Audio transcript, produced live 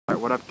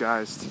what up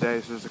guys? Today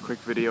this is a quick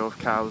video of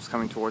cows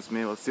coming towards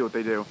me. Let's see what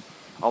they do.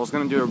 I was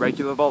going to do a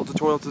regular vault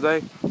tutorial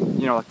today,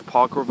 you know, like the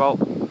parkour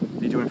vault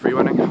you do in free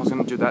running. I was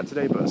going to do that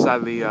today, but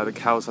sadly the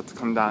cows had to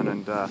come down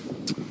and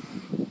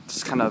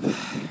just kind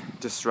of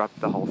disrupt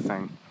the whole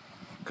thing.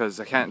 Because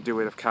I can't do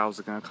it if cows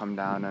are going to come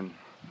down and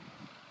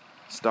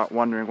start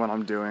wondering what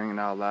I'm doing and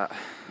all that.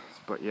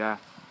 But yeah,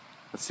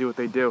 let's see what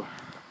they do.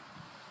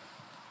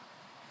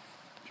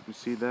 You can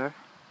see there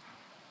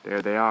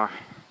they are,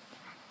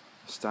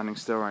 standing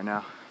still right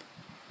now,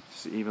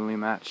 just evenly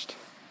matched.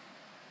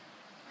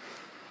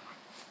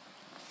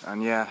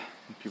 And yeah,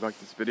 if you like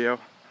this video,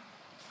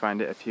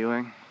 find it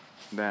appealing,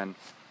 then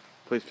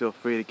please feel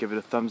free to give it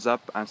a thumbs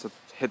up and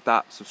hit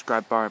that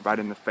subscribe bar right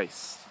in the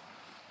face.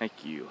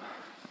 Thank you.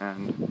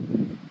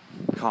 And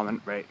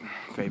comment, rate,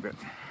 favorite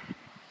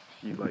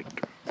if you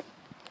like.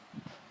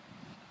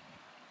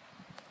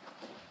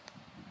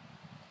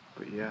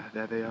 But yeah,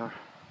 there they are.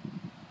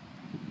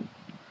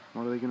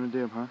 What are they gonna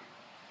do, huh?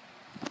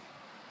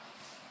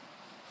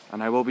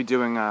 And I will be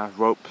doing the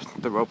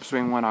rope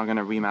swing one. I'm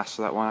gonna remaster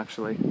that one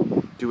actually,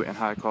 do it in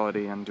high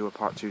quality and do a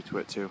part 2 to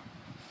it too.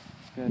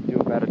 I'm gonna do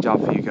a better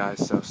job for you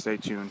guys, so stay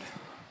tuned.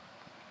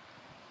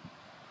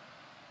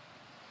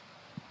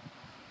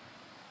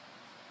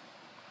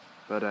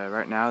 But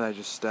right now they're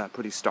just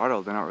pretty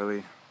startled. They're not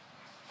really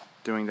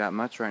doing that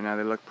much right now.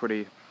 They look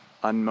pretty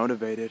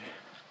unmotivated.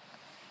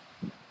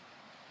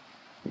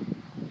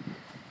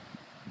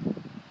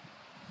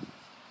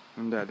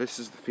 And this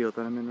is the field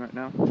that I'm in right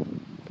now.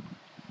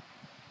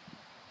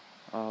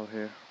 All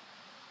here.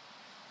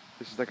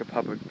 This is like a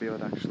public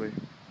field actually.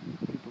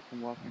 People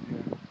can walk in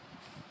here.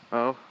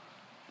 Oh.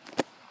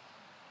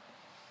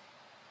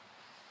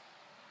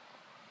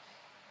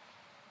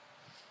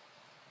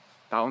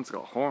 That one's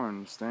got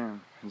horns,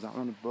 damn. Is that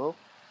one a bull?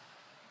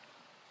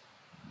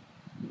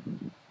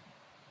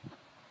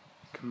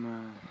 Come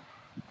on.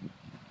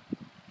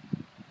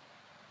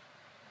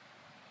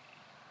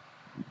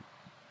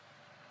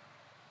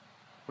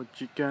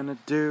 What you gonna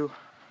do?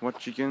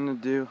 What you gonna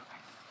do?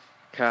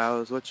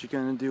 Cows, what you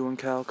gonna do when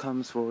cow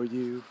comes for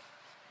you?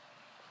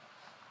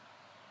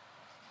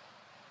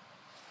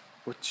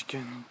 What you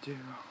gonna do?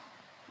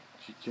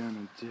 What you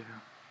gonna do?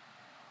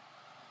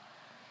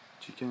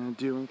 What you gonna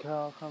do when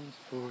cow comes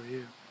for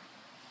you?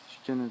 What you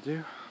gonna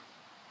do?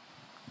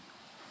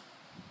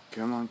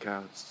 Come on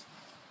cows.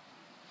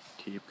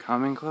 Keep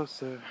coming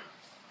closer.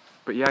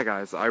 But yeah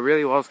guys, I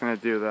really was gonna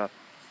do the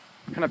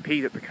kind of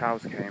peed that the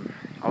cows came.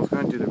 I was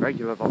gonna do the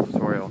regular vault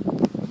tutorial.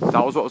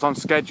 That was what was on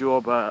schedule,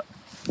 but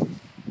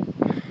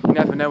you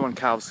never know when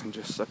cows can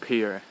just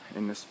appear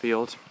in this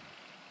field.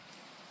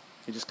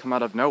 They just come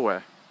out of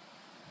nowhere.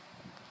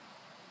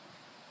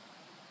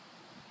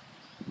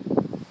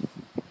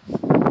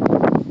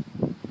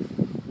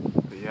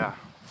 But yeah,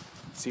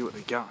 let's see what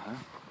they got, huh?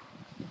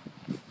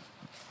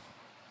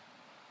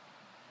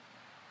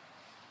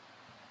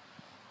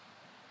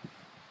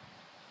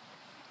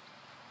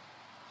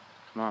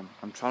 Come on,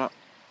 I'm trying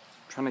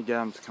to get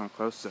them to come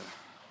closer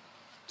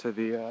to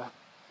the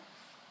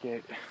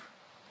gate.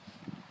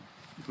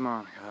 Come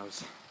on,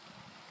 cows.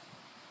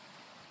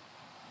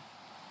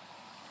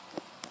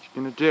 What you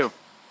gonna do?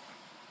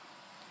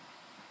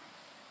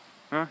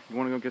 Huh? You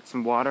wanna go get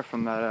some water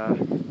from that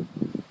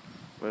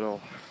little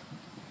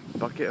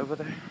bucket over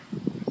there?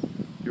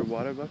 Your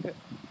water bucket?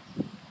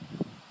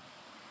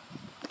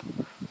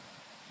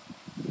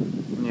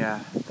 Yeah,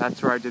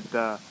 that's where I did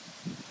the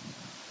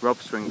rope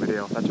swing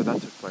video. That's where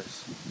that took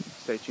place.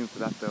 Stay tuned for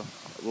that though.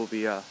 It will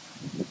be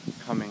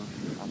coming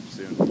up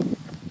soon.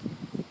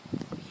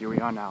 But here we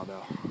are now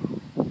though.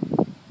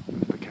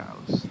 With the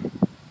cows.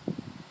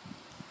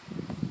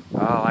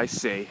 Oh, I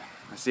see.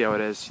 I see how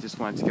it is. She just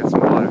wanted to get some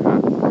water, huh?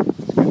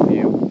 That's good for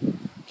you.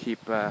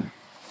 Keep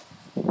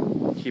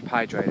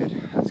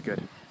hydrated. That's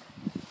good.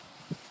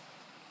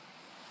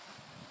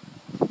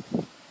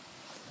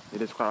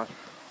 It is cloud.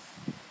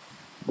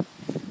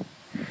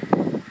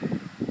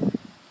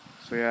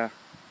 So yeah,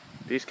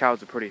 these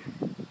cows are pretty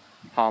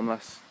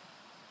harmless.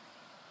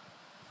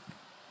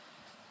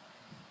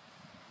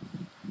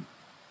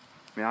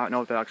 I mean, I don't know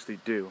what they actually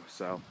do,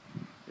 so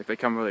if they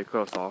come really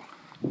close, I'll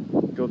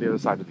go the other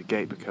side of the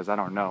gate because I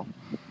don't know.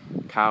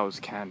 Cows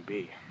can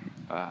be,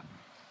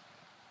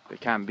 they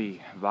can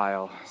be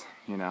vile,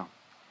 you know,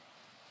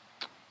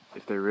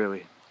 if they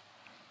really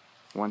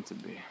want to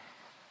be.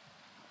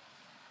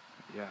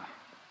 Yeah,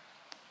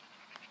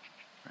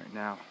 right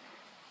now,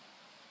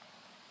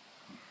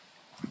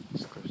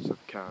 it's close to the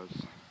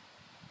cows.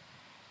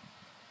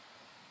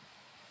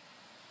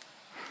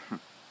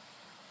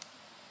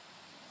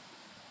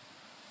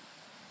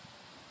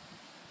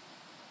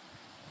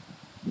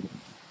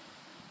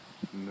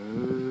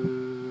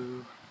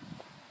 Moo.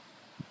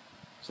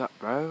 What's up,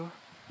 bro?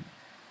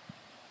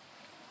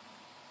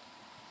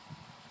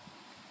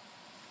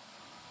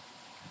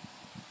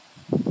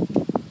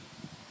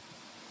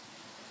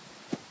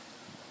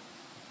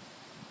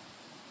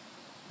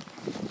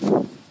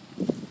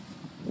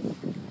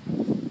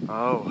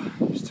 Oh,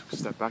 just took a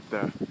step back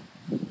there.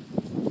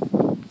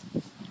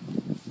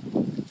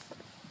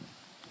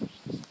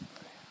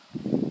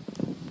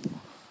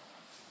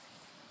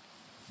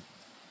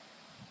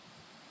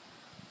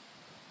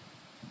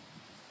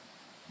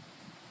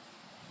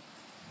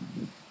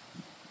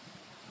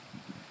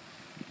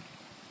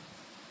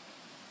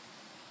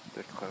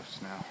 bit close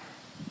now.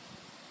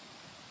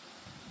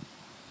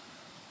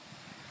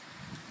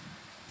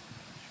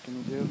 What can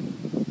you do?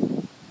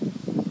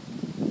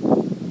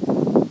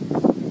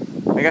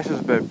 I guess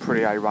it's a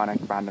pretty ironic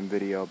random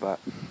video, but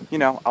you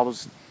know, I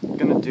was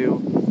gonna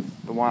do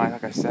the one,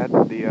 like I said,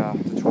 the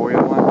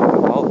tutorial one for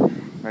the vault,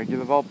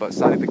 regular vault, but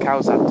sadly the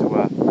cows had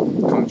to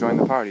come join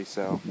the party,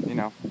 so, you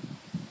know,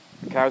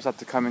 the cows had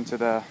to come into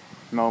the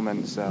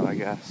moment, so I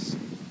guess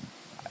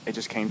it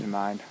just came to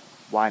mind,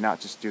 why not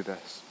just do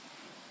this?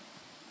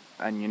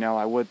 And you know,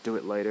 I would do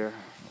it later,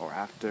 or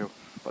after,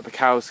 but the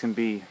cows can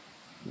be,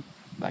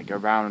 like,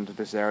 around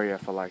this area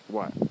for, like,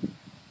 what,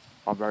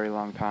 a very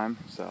long time,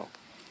 so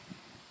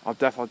I'll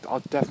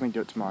definitely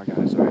do it tomorrow,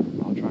 guys, alright?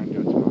 I'll try and do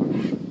it tomorrow.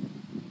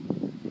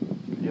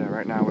 Yeah,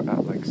 right now we're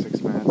at like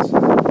 6 minutes.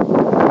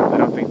 I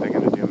don't think they're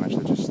gonna do much,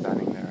 they're just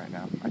standing there right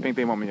now. I think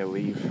they want me to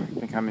leave. I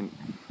think I'm in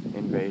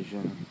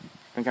invasion.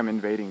 I think I'm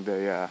invading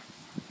their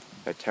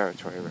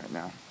territory right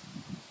now.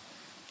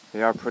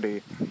 They are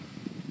pretty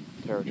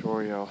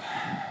territorial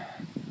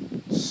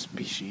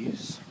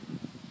species.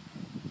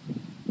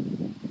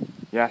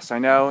 Yes, I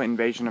know,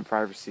 invasion of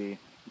privacy,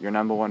 your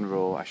 #1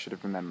 rule, I should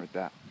have remembered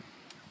that.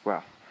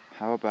 Well,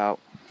 how about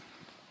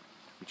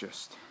we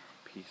just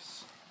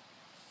peace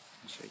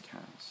and shake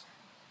hands?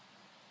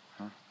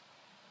 Huh?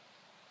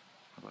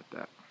 How about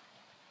that?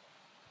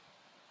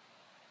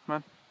 Come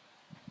on.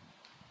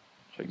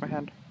 Shake my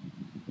hand.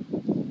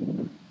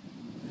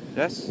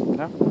 Yes?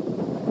 No?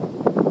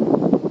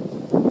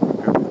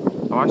 Okay.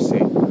 Oh, I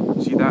see.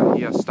 See that?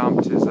 He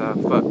stomped his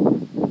foot.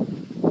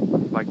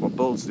 Like what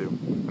bulls do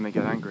when they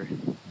get angry.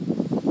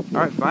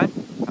 Alright, fine.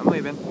 I'm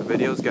leaving. The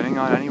video's getting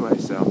on anyway,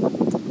 so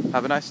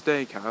have a nice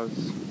day, cows.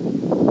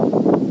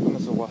 And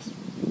there's a wasp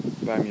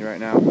by me right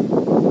now.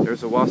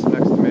 There's a wasp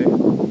next to me.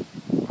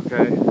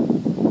 Okay.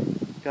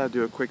 Gotta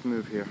do a quick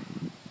move here.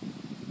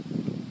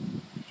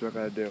 That's what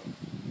I gotta do.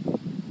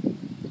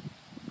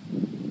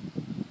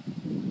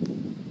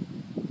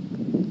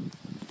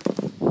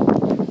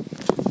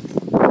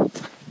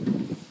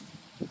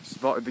 Just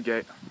vaulted the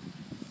gate.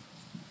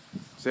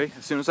 See?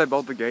 As soon as I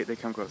bolt the gate, they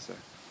come closer.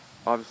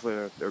 Obviously,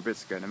 they're a bit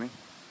scared of me.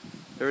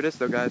 There it is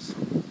though, guys.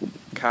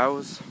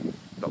 Cows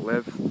that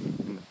live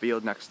in the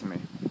field next to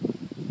me.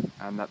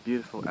 And that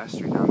beautiful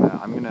estuary down there.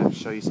 I'm going to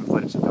show you some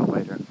footage of that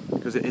later,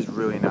 because it is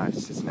really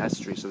nice. It's an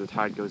estuary, so the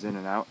tide goes in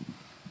and out.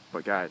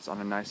 But guys, on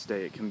a nice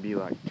day, it can be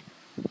like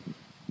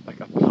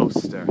a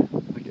poster.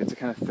 Like, it's a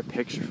kind of the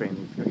picture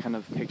frame, the kind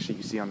of picture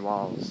you see on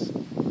walls,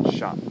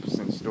 shops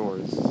and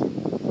stores.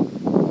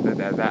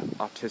 They're that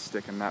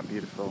artistic and that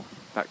beautiful,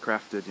 that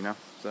crafted, you know.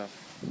 So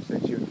stay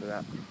tuned for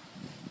that.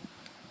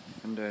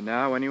 And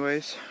now,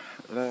 anyways,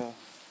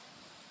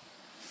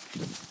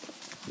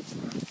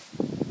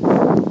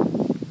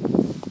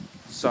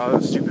 saw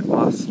a stupid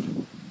wasp.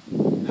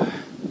 I'm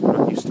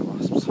not used to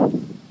wasps.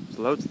 There's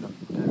loads of them.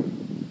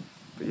 Damn.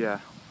 But yeah,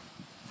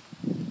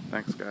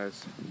 thanks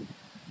guys.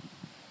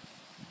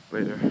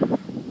 Later.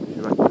 If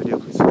you like the video,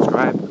 please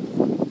subscribe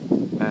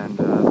and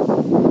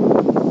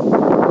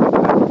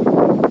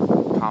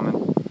comment.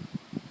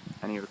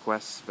 Any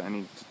requests for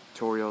any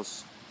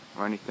tutorials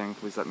or anything,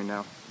 please let me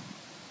know.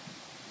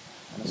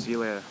 And I'll see you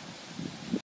later.